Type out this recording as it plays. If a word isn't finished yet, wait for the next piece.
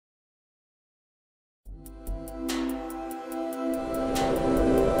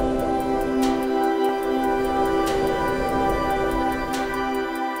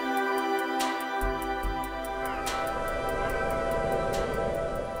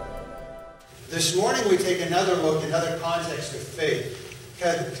This morning we take another look, another context of faith.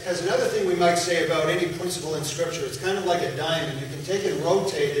 Because another thing we might say about any principle in Scripture, it's kind of like a diamond. You can take it,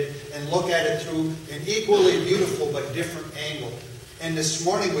 rotate it, and look at it through an equally beautiful but different angle. And this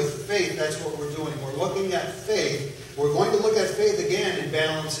morning with faith, that's what we're doing. We're looking at faith. We're going to look at faith again and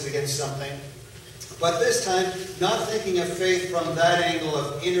balance it against something. But this time, not thinking of faith from that angle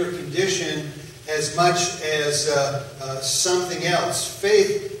of inner condition as much as something else.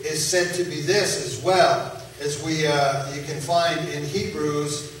 Faith is said to be this as well, as you can find in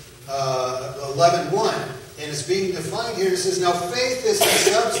Hebrews 11:1. And it's being defined here. It says, now faith is the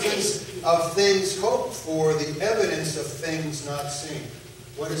substance of things hoped for, the evidence of things not seen.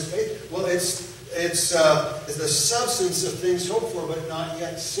 What is faith? Well, it's the substance of things hoped for but not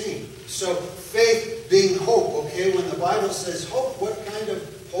yet seen. So faith being hope, okay? When the Bible says hope, what kind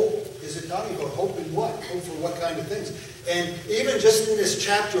of hope is it talking about? Hope in what? Hope for what kind of things? And even just in this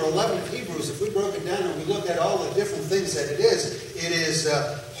chapter 11 of Hebrews, if we broke it down and we looked at all the different things that it is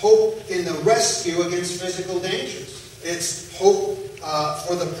hope in the rescue against physical dangers. It's hope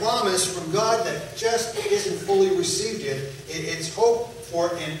for the promise from God that just isn't fully received yet. It's hope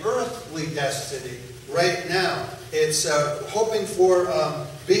for an earthly destiny right now. It's hoping for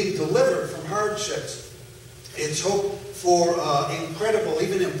being delivered from hardships. It's hope for incredible,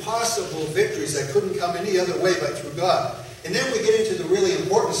 even impossible victories that couldn't come any other way but through God. And then we get into the really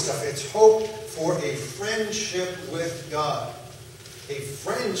important stuff. It's hope for a friendship with God. A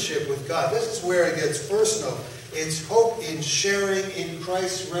friendship with God. This is where it gets personal. It's hope in sharing in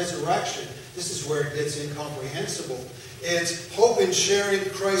Christ's resurrection. This is where it gets incomprehensible. It's hope in sharing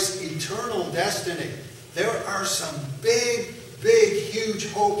Christ's eternal destiny. There are some big,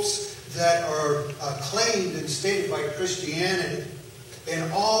 huge hopes that are claimed and stated by Christianity.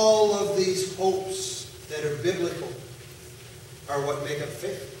 And all of these hopes that are biblical are what make up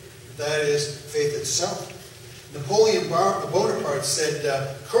faith. That is faith itself. Napoleon Bonaparte said,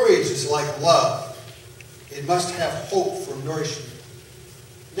 courage is like love. It must have hope for nourishment.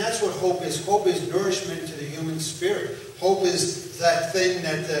 And that's what hope is. Hope is nourishment to the human spirit. Hope is that thing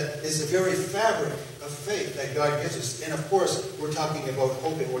that is the very fabric of faith that God gives us. And of course, we're talking about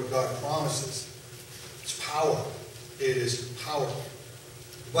hope in what God promises. It's power. It is power.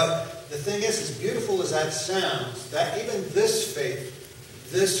 But the thing is, as beautiful as that sounds, that even this faith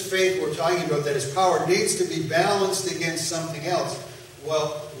we're talking about that is power, needs to be balanced against something else. Well,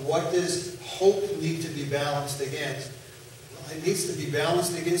 what does hope need to be balanced against? Well, it needs to be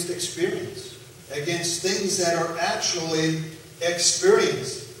balanced against experience. Against things that are actually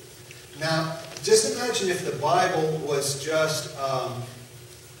experienced. Now, just imagine if the Bible was just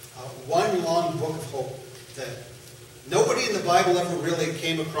one long book of hope. That nobody in the Bible ever really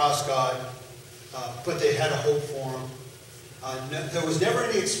came across God, but they had a hope for Him. There was never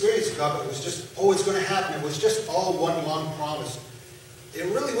any experience of God, but it was just, oh, it's going to happen. It was just all one long promise. It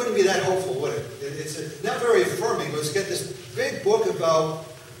really wouldn't be that hopeful, would it? It's not very affirming. Let's get this big book about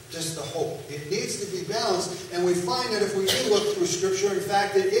just the hope. It needs to be balanced, and we find that if we do look through Scripture, in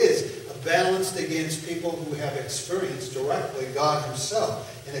fact, it is balanced against people who have experienced directly God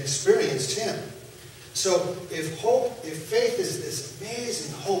Himself and experienced Him. So if faith is this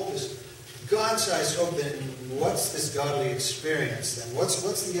amazing hope, this God-sized hope, then what's this godly experience then? What's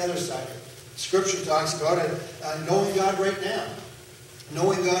the other side of it? Scripture talks about it, knowing God right now.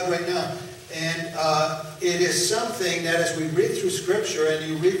 Knowing God right now. And it is something that as we read through Scripture and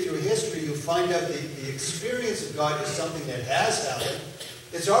you read through history, you find out the experience of God is something that has happened.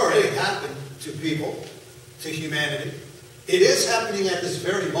 It's already happened to people, to humanity. It is happening at this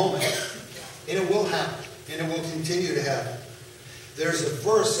very moment, and it will happen, and it will continue to happen. There's a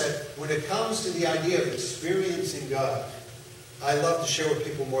verse that when it comes to the idea of experiencing God, I love to share with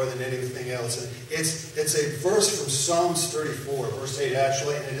people more than anything else. And it's a verse from Psalms 34, verse 8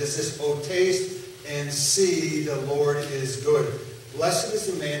 actually, and it is this, "O taste and see the Lord is good. Blessed is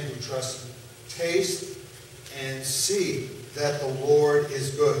the man who trusts Him. Taste and see that the Lord is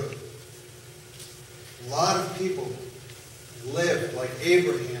good." A lot of people lived like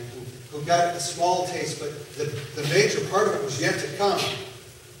Abraham, who got a small taste, but the major part of it was yet to come.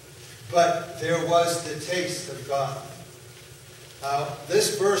 But there was the taste of God.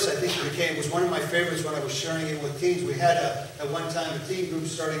 This verse, I think, was one of my favorites when I was sharing it with teens. We had at one time a teen group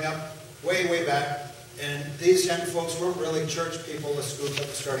starting up way back. And these young folks weren't really church people, this group that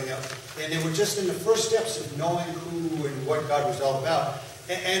was starting out. And they were just in the first steps of knowing who and what God was all about.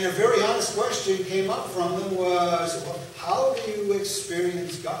 And a very honest question came up from them was, well, how do you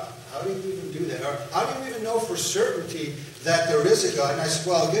experience God? How do you even do that? Or how do you even know for certainty that there is a God? And I said,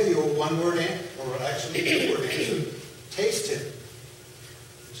 well, I'll give you a one-word answer, or actually a two-word answer. Taste Him.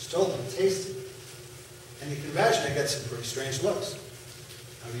 I just told them, taste Him. you can imagine I got some pretty strange looks.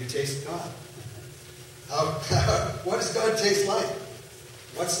 How do you taste God? What does God taste like?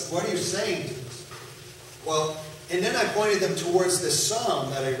 What are you saying to us? Well, and then I pointed them towards this psalm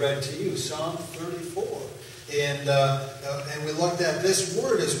that I read to you, Psalm 34. And we looked at this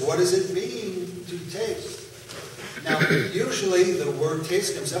word as what does it mean to taste? Now, usually the word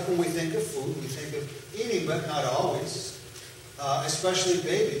taste comes up when we think of food. We think of eating, but not always. Especially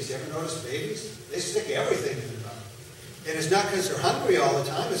babies. You ever notice babies? They stick everything in their mouth. And it's not because they're hungry all the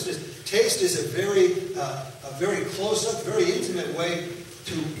time. It's just taste is a very close-up, very intimate way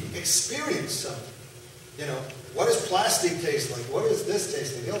to experience something. You know, what does plastic taste like? What does this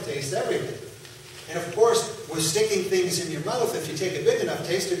taste like? They'll taste everything. And of course, with sticking things in your mouth, if you take a big enough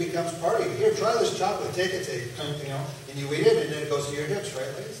taste, it becomes part of you. Here, try this chocolate. Take it, you know, and you eat it, and then it goes to your hips, right?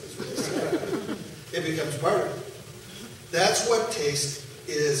 Like this. It becomes part of you. That's what taste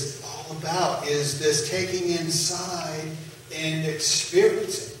is all about, is this taking inside and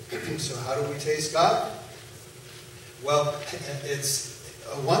experiencing. So how do we taste God? Well, it's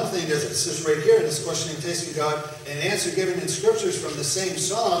one thing is it says right here in this question in tasting God, an answer given in scriptures from the same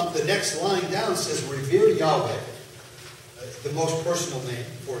psalm. The next line down says, revere Yahweh, the most personal name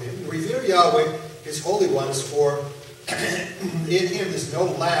for him. Revere Yahweh, his holy ones, for in him is no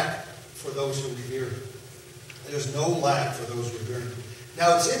lack for those who revere him. There's no lack for those revering him.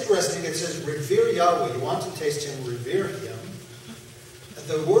 Now it's interesting, it says revere Yahweh. You want to taste him, revere him.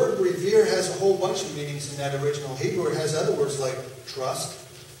 The word revere has a whole bunch of meanings in that original Hebrew. It has other words like trust,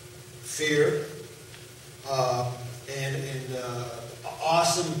 fear, and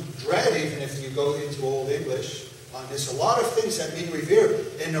awesome dread, even if you go into Old English. There's a lot of things that mean revere,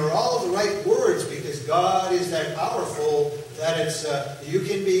 and they're all the right words because God is that powerful that it's you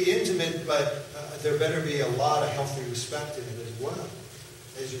can be intimate, but there better be a lot of healthy respect in it as well,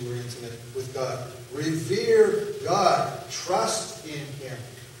 as you were intimate with God. Revere God. Trust in him.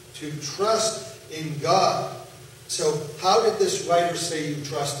 To trust in God. So how did this writer say you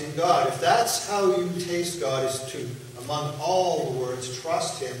trust in God? If that's how you taste God, is to, among all the words,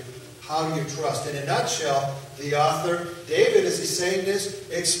 trust him. How do you trust? In a nutshell, the author, David, as he's saying this,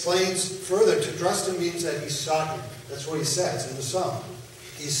 explains further. To trust him means that he sought him. That's what he says in the psalm.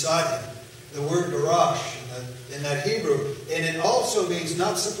 He sought him. The word darash in that Hebrew. And it also means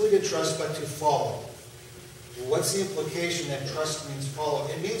not simply to trust, but to follow. Well, what's the implication that trust means follow?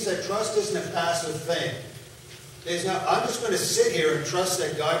 It means that trust isn't a passive thing. It's not, I'm just going to sit here and trust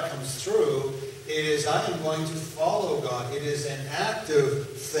that God comes through. It is, I am going to follow God. It is an active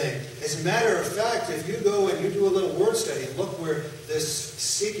thing. As a matter of fact, if you go and you do a little word study and look where this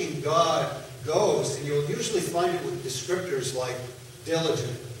seeking God goes, and you'll usually find it with descriptors like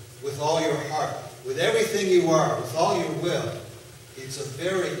diligent, with all your heart, with everything you are, with all your will. It's a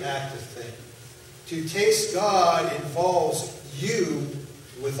very active thing. To taste God involves you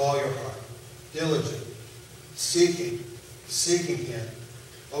with all your heart. Diligent. Seeking him.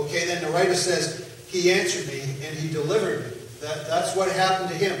 Okay, then the writer says, he answered me and he delivered me. That's what happened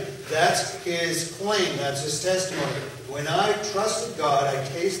to him. That's his claim. That's his testimony. When I trusted God, I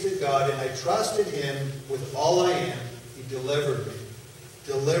tasted God, and I trusted him with all I am, he delivered me.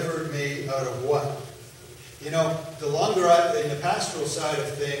 Delivered me out of what? You know, the longer in the pastoral side of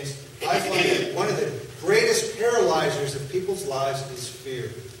things, I find that one of the greatest paralyzers of people's lives is fear.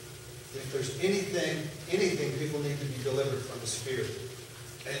 If there's anything people need to be delivered from is fear.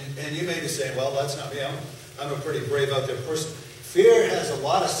 And you may be saying, well, that's not me. I'm a pretty brave out there person. Fear has a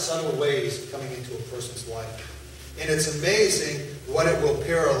lot of subtle ways of coming into a person's life. And it's amazing what it will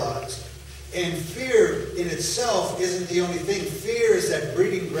paralyze. And fear in itself isn't the only thing. Fear is that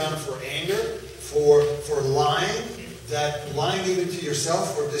breeding ground for anger, for lying, that lying even to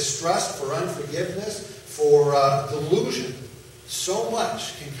yourself, for distrust, for unforgiveness, for delusion. So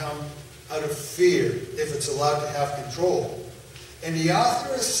much can come out of fear if it's allowed to have control. And the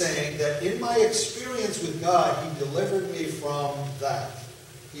author is saying that in my experience with God, he delivered me from that.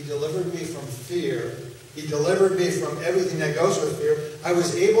 He delivered me from fear. He delivered me from everything that goes with fear. I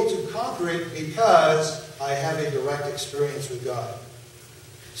was able to conquer it because I have a direct experience with God.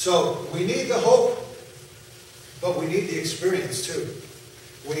 So we need the hope, but we need the experience too.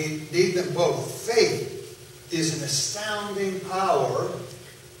 We need them both. Faith is an astounding power,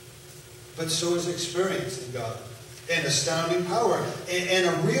 but so is experience in God. An astounding power. And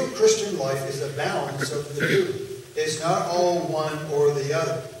a real Christian life is a balance of the two. It's not all one or the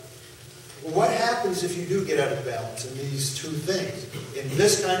other. Well, what happens if you do get out of balance in these two things? In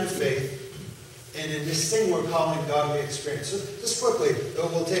this kind of faith and in this thing we're calling godly experience. So just quickly,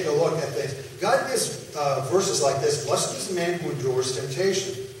 we'll take a look at things. God gives verses like this. Blessed is the man who endures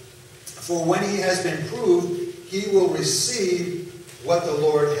temptation. For when he has been proved, he will receive what the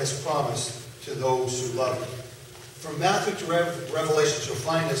Lord has promised to those who love him. From Matthew to Revelation, you'll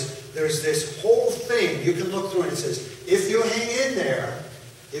find there's this whole thing. You can look through and it says, if you hang in there,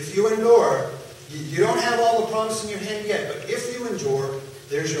 if you endure, you don't have all the promise in your hand yet, but if you endure,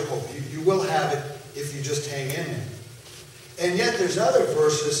 there's your hope. You will have it if you just hang in there. And yet there's other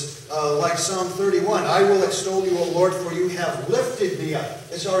verses, like Psalm 31. I will extol you, O Lord, for you have lifted me up.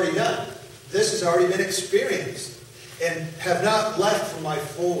 It's already done. This has already been experienced. And have not left for my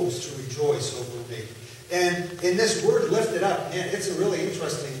foes to rejoice over me. And in this word lifted up, man, it's a really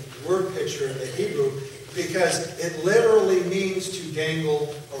interesting word picture in the Hebrew, because it literally means to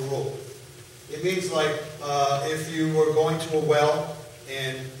dangle a rope. It means like if you were going to a well,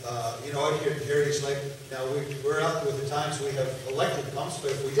 and out here in Heritage Lake, now we're out with the times we have electric pumps,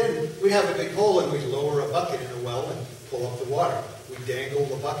 but if we didn't, we'd have a big hole and we'd lower a bucket in a well and pull up the water. We'd dangle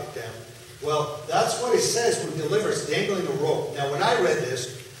the bucket down. Well, that's what it says when deliverance, dangling a rope. Now, when I read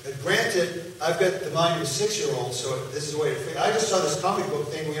this, granted, I've got the mind of a 6-year-old, so this is the way to fit. I just saw this comic book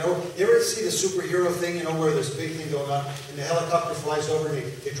thing, you ever see the superhero thing, where there's a big thing going on, and the helicopter flies over, and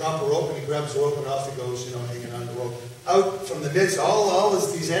they drop a rope, and he grabs the rope, and off he goes, hanging on the rope. Out from the midst, all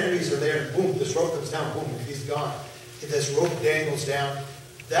these enemies are there, and boom, this rope comes down, boom, and he's gone. And this rope dangles down.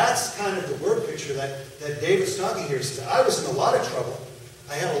 That's kind of the word picture that David's talking here. He says, I was in a lot of trouble.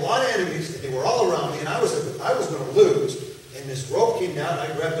 I had a lot of enemies, and they were all around me, and I was going to lose. And this rope came down, I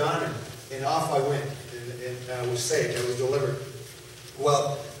grabbed on, and off I went. And I was saved, I was delivered.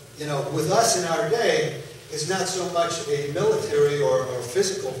 Well, with us in our day, it's not so much a military or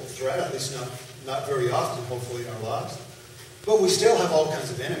physical threat, at least not very often, hopefully, in our lives. But we still have all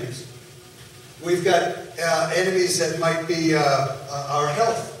kinds of enemies. We've got enemies that might be our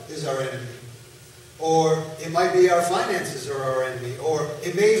health is our enemy. Or it might be our finances are our enemy. Or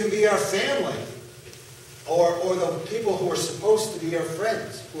it may even be our family. Or the people who are supposed to be our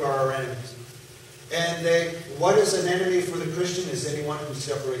friends who are our enemies. And what is an enemy for the Christian? Is anyone who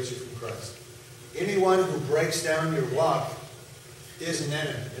separates you from Christ. Anyone who breaks down your walk is an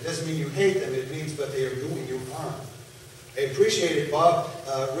enemy. It doesn't mean you hate them. It means that they are doing you harm. I appreciate it. Bob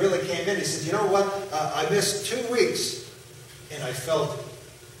really came in. He said, you know what? I missed 2 weeks. And I felt it.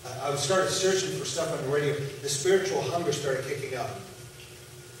 I started searching for stuff on the radio. The spiritual hunger started kicking up.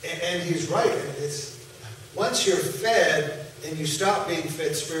 And he's right. It's once you're fed and you stop being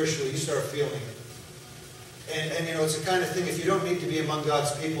fed spiritually, you start feeling it. And it's the kind of thing, if you don't need to be among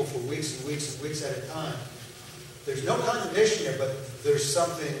God's people for weeks and weeks and weeks at a time, there's no condemnation there, but there's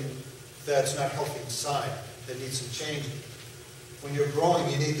something that's not healthy inside that needs some changing. When you're growing,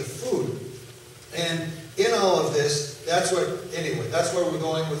 you need the food. And in all of this, that's where we're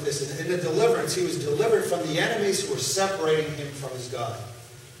going with this. In the deliverance, he was delivered from the enemies who were separating him from his God.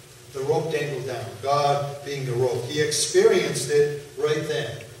 The rope dangled down, God being the rope. He experienced it right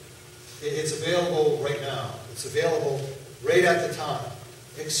then. It's available right now. It's available right at the time.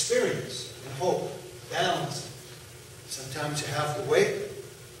 Experience and hope, balance. Sometimes you have to wait.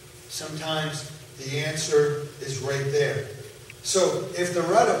 Sometimes the answer is right there. So if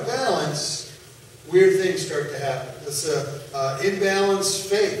they're out of balance, weird things start to happen. It's imbalanced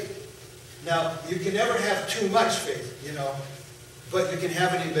faith. Now, you can never have too much faith, but you can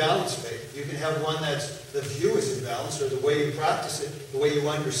have an imbalanced faith. You can have one that's the view is imbalanced, or the way you practice it, the way you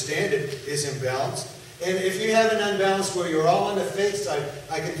understand it is imbalanced. And if you have an unbalanced where you're all on the faith side,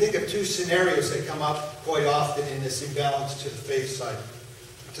 I can think of 2 scenarios that come up quite often in this imbalance to the faith side,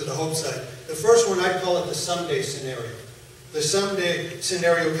 to the hope side. The first one, I call it the someday scenario. The someday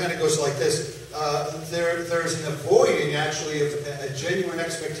scenario kind of goes like this. There's an avoiding, actually, of a genuine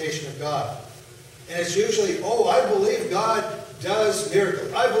expectation of God. And it's usually, I believe God does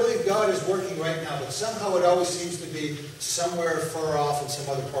miracles. I believe God is working right now, but somehow it always seems to be somewhere far off in some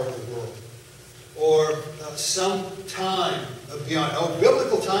other part of the world. Or some time beyond.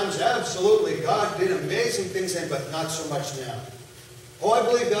 Biblical times, absolutely. God did amazing things then, but not so much now. I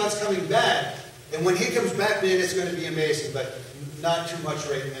believe God's coming back. And when he comes back, then it's going to be amazing, but not too much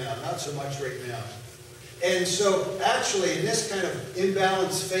right now. Not so much right now. And so, actually, in this kind of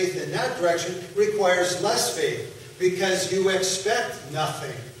imbalanced faith in that direction requires less faith, because you expect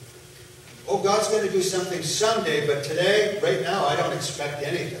nothing. God's going to do something someday, but today, right now, I don't expect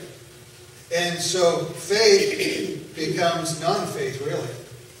anything. And so, faith becomes non-faith, really.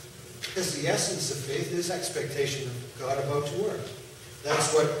 Because the essence of faith is expectation of God about to work.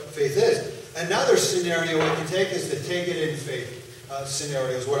 That's what faith is. Another scenario we can take is the take it in faith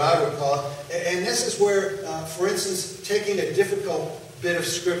scenario, is what I would call it. And this is where, for instance, taking a difficult bit of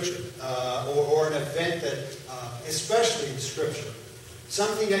Scripture or an event that, especially in Scripture,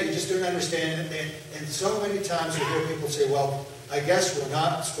 Something that you just don't understand. And so many times we hear people say, well, I guess we're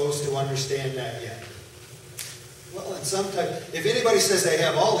not supposed to understand that yet. Well, and sometimes, if anybody says they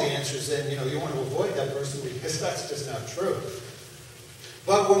have all the answers, then you want to avoid that person because that's just not true.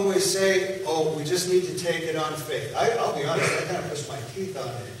 But when we say, oh, we just need to take it on faith, I'll be honest, I kind of push my teeth on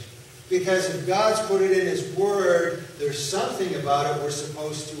edge. Because if God's put it in His Word, there's something about it we're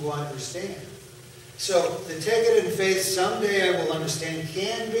supposed to understand. So to take it in faith, someday I will understand,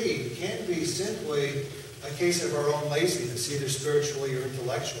 can be simply a case of our own laziness, either spiritually or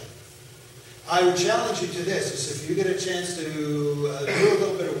intellectually. I would challenge you to this, is if you get a chance to do a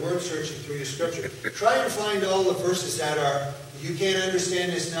little bit of word searching through your scripture, try and find all the verses that are, you can't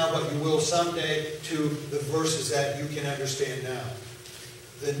understand this now, but you will someday, to the verses that you can understand now.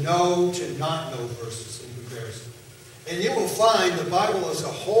 The know to not know verses in comparison. And you will find the Bible is a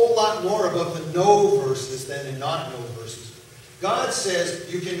whole lot more about the know verses than the not know verses. God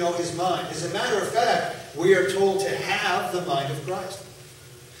says you can know His mind. As a matter of fact, we are told to have the mind of Christ.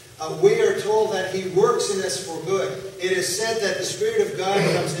 We are told that He works in us for good. It is said that the Spirit of God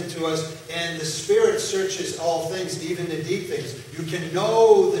comes into us, and the Spirit searches all things, even the deep things. You can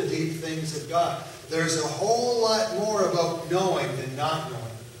know the deep things of God. There's a whole lot more about knowing than not knowing.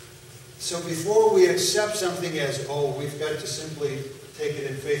 So before we accept something as, oh, we've got to simply take it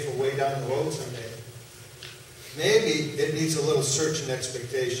in faith or way down the road someday, maybe it needs a little search and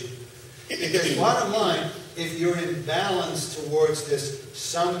expectation. Because bottom line, if you're in balance towards this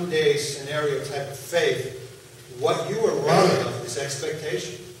someday scenario type of faith, what you are robbed of is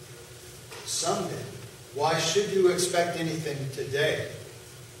expectation. Someday. Why should you expect anything today?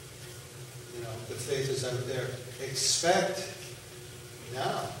 The faith is out there. Expect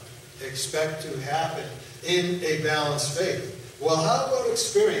now. Expect to happen in a balanced faith. Well, how about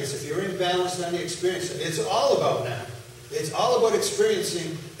experience? If you're imbalanced on the experience, it's all about now. It's all about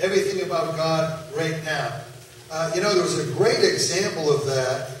experiencing everything about God right now. There was a great example of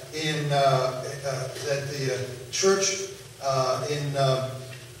that in that the church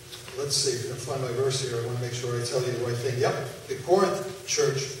let's see if I can find my verse here. I want to make sure I tell you the right thing. Yep, the Corinth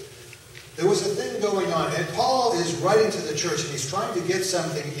church. There was a thing going on, and Paul is writing to the church, and he's trying to get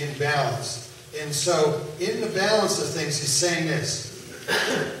something in balance. And so, in the balance of things, he's saying this.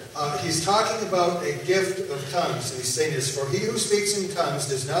 He's talking about a gift of tongues, and he's saying this, for he who speaks in tongues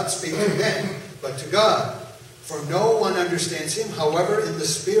does not speak to men, but to God. For no one understands him. However, in the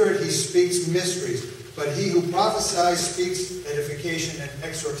Spirit he speaks mysteries. But he who prophesies speaks edification and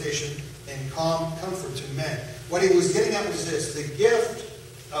exhortation and calm comfort to men. What he was getting at was this, the gift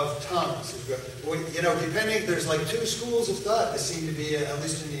of tongues. Depending, there's like two schools of thought that seem to be, at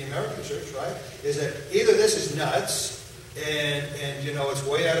least in the American church, right? Is that either this is nuts, and it's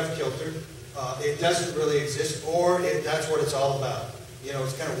way out of kilter, it doesn't really exist, or that's what it's all about.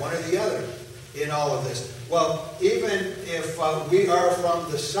 It's kind of one or the other in all of this. Well, even if we are from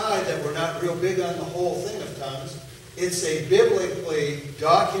the side that we're not real big on the whole thing of tongues, it's a biblically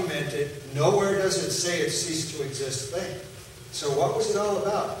documented, nowhere does it say it ceased to exist thing. So what was it all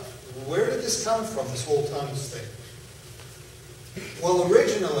about? Where did this come from, this whole tongues thing? Well,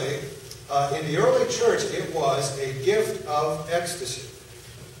 originally, in the early church, it was a gift of ecstasy.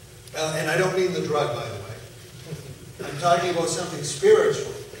 And I don't mean the drug, by the way. I'm talking about something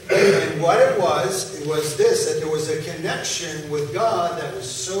spiritual. And what it was this, that there was a connection with God that was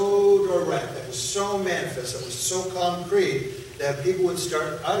so direct, that was so manifest, that was so concrete, that people would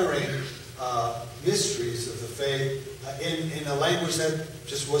start uttering mysteries of the faith in a language that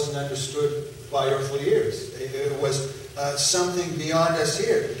just wasn't understood by earthly ears. It was something beyond us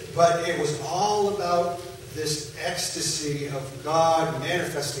here. But it was all about this ecstasy of God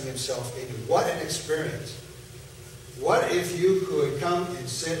manifesting Himself in you. What an experience. What if you could come and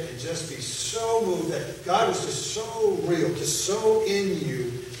sit and just be so moved that God was just so real, just so in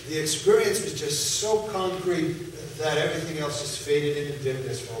you. The experience was just so concrete that everything else just faded into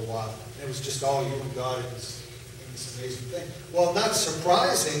dimness for a while. And it was just all you and God in this amazing thing. Well, not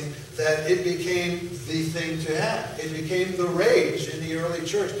surprising that it became the thing to have. It became the rage in the early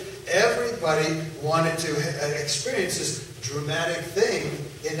church. Everybody wanted to experience this dramatic thing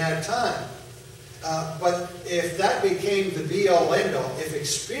in that time. But if that became the be-all, end-all, if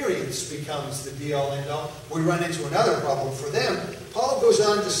experience becomes the be-all, end-all, we run into another problem for them. Paul goes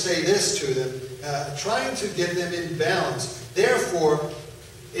on to say this to them, trying to get them in balance. Therefore,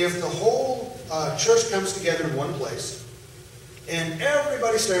 if the whole church comes together in one place, and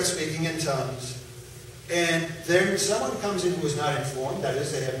everybody starts speaking in tongues, and then someone comes in who is not informed, that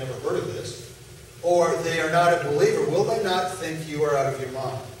is, they have never heard of this, or they are not a believer, will they not think you are out of your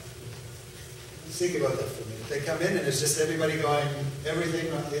mind? Think about that for a minute. They come in and it's just everybody going,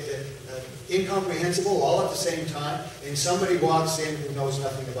 everything incomprehensible all at the same time, and somebody walks in who knows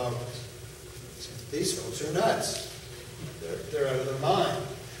nothing about it. These folks are nuts. They're out of their mind.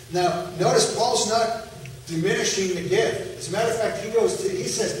 Now, notice Paul's not diminishing the gift. As a matter of fact, he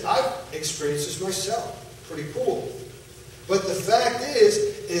says, I've experienced this myself. Pretty cool. But the fact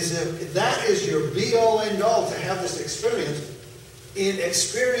is that is your be-all, end-all to have this experience. In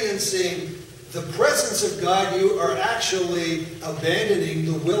experiencing the presence of God, you are actually abandoning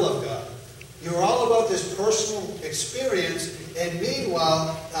the will of God. You're all about this personal experience, and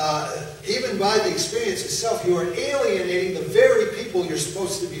meanwhile, even by the experience itself, you are alienating the very people you're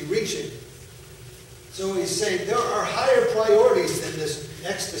supposed to be reaching. So he's saying there are higher priorities than this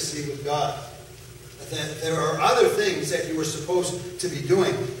ecstasy with God. That there are other things that you were supposed to be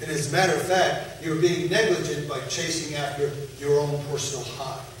doing. And as a matter of fact, you're being negligent by chasing after your own personal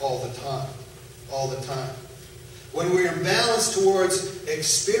high all the time. All the time. When we're imbalanced towards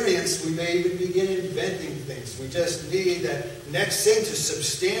experience, we may even begin inventing things. We just need that next thing to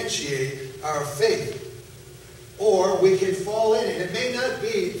substantiate our faith. Or we can fall in it. It may not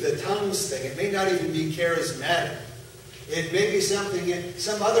be the tongues thing. It may not even be charismatic. It may be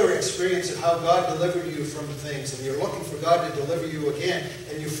some other experience of how God delivered you from things, and you're looking for God to deliver you again,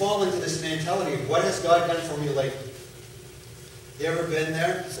 and you fall into this mentality of, what has God done for me lately? You ever been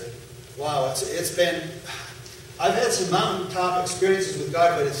there? Wow, it's been... I've had some mountaintop experiences with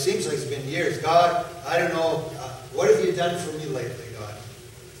God, but it seems like it's been years. God, I don't know, what have you done for me lately, God?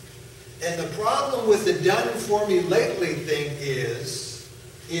 And the problem with the done for me lately thing is,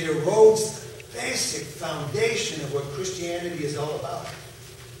 it erodes basic foundation of what Christianity is all about.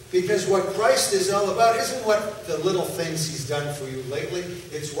 Because what Christ is all about isn't what the little things He's done for you lately.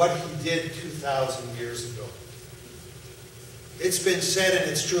 It's what He did 2,000 years ago. It's been said,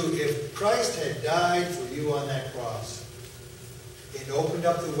 and it's true, if Christ had died for you on that cross, it opened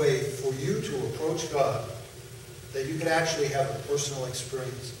up the way for you to approach God, that you could actually have a personal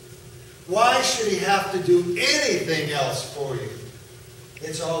experience. Why should He have to do anything else for you?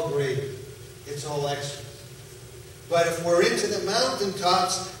 It's all great. It's all extra. But if we're into the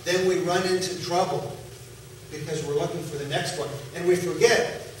mountaintops, then we run into trouble because we're looking for the next one. And we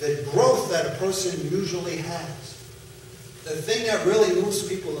forget the growth that a person usually has. The thing that really moves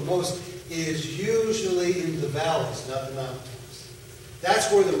people the most is usually in the valleys, not the mountains.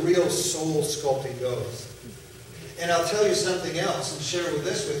 That's where the real soul sculpting goes. And I'll tell you something else and share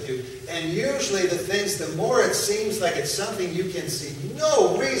this with you. And usually the things, the more it seems like it's something you can see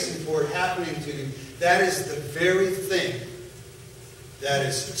no reason for it happening to you, that is the very thing that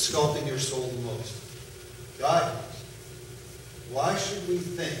is sculpting your soul the most. God knows. Why should we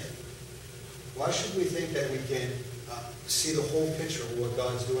think that we can see the whole picture of what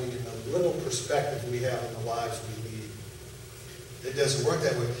God's doing in the little perspective we have in the lives we lead? It doesn't work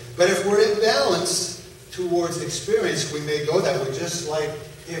that way. But if we're in balance towards experience, we may go that way, just like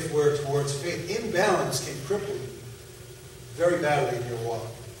if we're towards faith. Imbalance can cripple you very badly in your walk.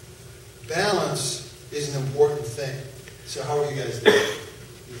 Balance is an important thing. So how are you guys doing?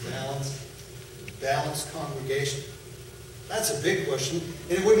 You balanced congregation? That's a big question.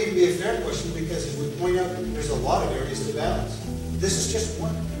 And it wouldn't even be a fair question because, as we point out, there's a lot of areas to balance. This is just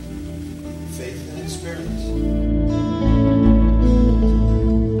one. Faith and experience.